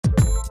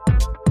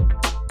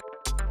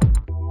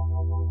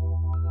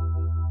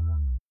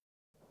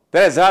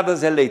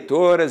Prezadas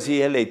eleitoras e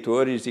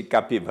eleitores de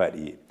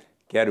Capivari,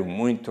 quero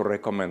muito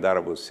recomendar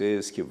a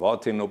vocês que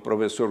votem no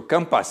professor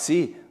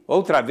Campaci,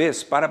 outra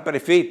vez para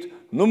prefeito,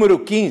 número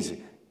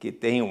 15, que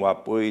tem o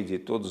apoio de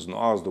todos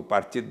nós, do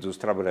Partido dos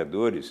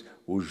Trabalhadores,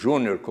 o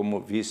Júnior como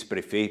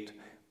vice-prefeito,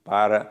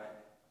 para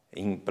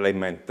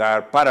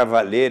implementar, para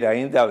valer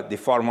ainda de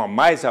forma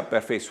mais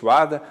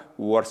aperfeiçoada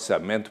o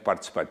orçamento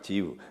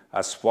participativo,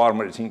 as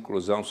formas de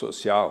inclusão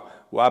social,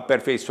 o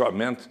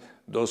aperfeiçoamento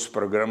dos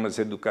programas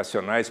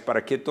educacionais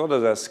para que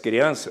todas as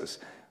crianças,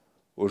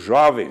 os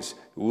jovens,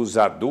 os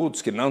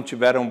adultos que não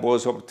tiveram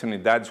boas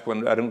oportunidades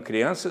quando eram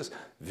crianças,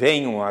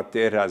 venham a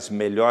ter as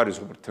melhores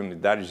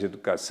oportunidades de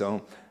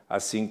educação,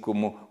 assim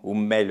como o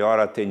melhor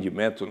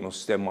atendimento no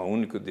Sistema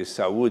Único de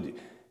Saúde,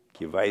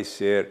 que vai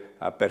ser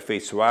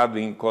aperfeiçoado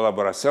em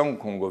colaboração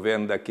com o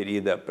governo da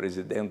querida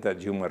presidenta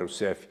Dilma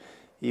Rousseff.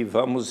 E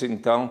vamos,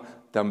 então,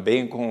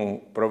 também com o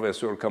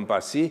professor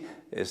Campaci,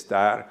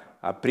 estar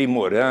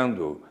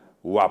aprimorando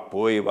o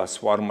apoio às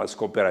formas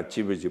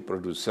cooperativas de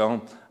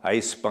produção, a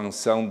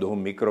expansão do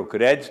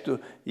microcrédito,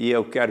 e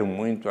eu quero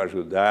muito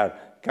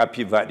ajudar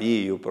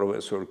Capivari e o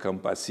professor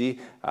Campaci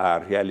a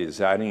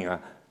realizarem a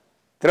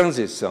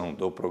transição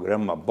do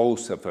programa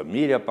Bolsa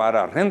Família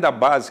para a renda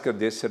básica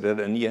de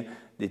cidadania,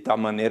 de tal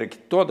maneira que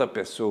toda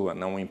pessoa,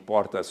 não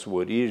importa a sua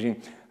origem,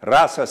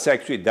 raça,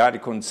 sexo, idade,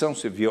 condição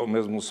civil ou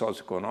mesmo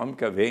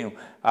socioeconômica, venham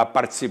a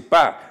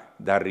participar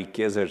da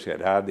riqueza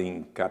gerada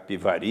em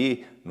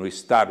Capivari, no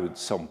estado de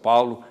São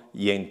Paulo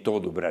e em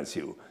todo o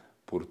Brasil.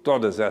 Por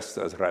todas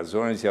estas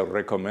razões, eu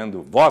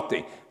recomendo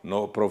votem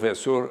no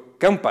professor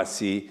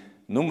Campaci,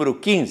 número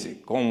 15,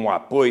 com o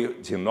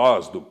apoio de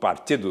nós do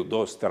Partido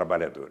dos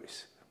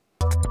Trabalhadores.